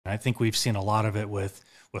I think we've seen a lot of it with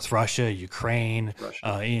Russia, Ukraine,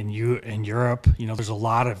 Russia. In Europe. You know, there's a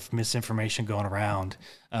lot of misinformation going around.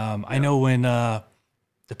 I know when the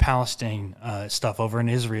Palestine stuff over in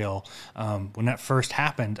Israel, when that first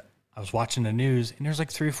happened, I was watching the news, and there's like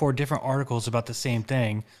 3 or 4 different articles about the same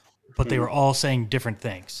thing, but they were all saying different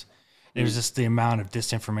things. It was just the amount of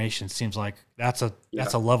disinformation. Seems like that's a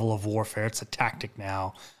level of warfare. It's a tactic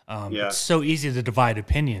now. It's so easy to divide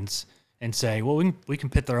opinions and say, well, we can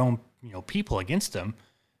pit their own people against them.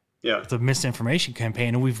 Yeah, The misinformation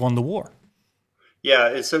campaign, and we've won the war. yeah.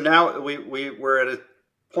 And so now we're at a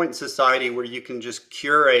point in society where you can just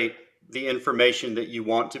curate the information that you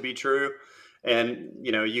want to be true, and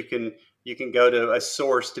you can go to a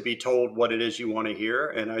source to be told what it is you want to hear.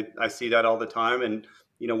 And I see that all the time. And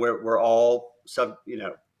we're all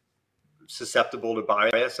susceptible to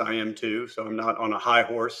bias. I am too, so I'm not on a high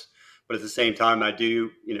horse. But at the same time, I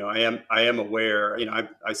do, I am aware.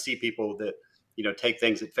 I see people that take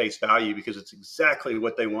things at face value because it's exactly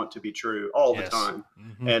what they want to be true all the Yes. time.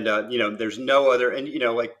 Mm-hmm. And there's no other. And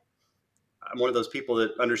like, I'm one of those people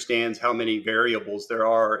that understands how many variables there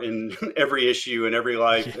are in every issue and every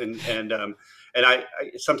life. And I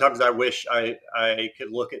sometimes I wish I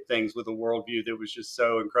could look at things with a worldview that was just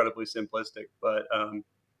so incredibly simplistic. But I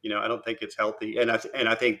don't think it's healthy. And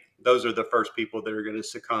I think those are the first people that are going to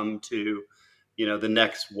succumb to the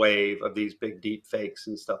next wave of these big deep fakes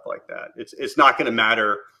and stuff like that. It's not going to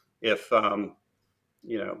matter if I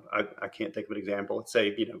can't think of an example. Let's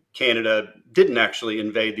say, Canada didn't actually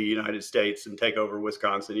invade the United States and take over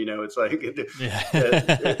Wisconsin. It's like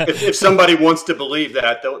if somebody wants to believe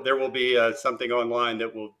that, there will be something online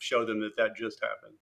that will show them that just happened.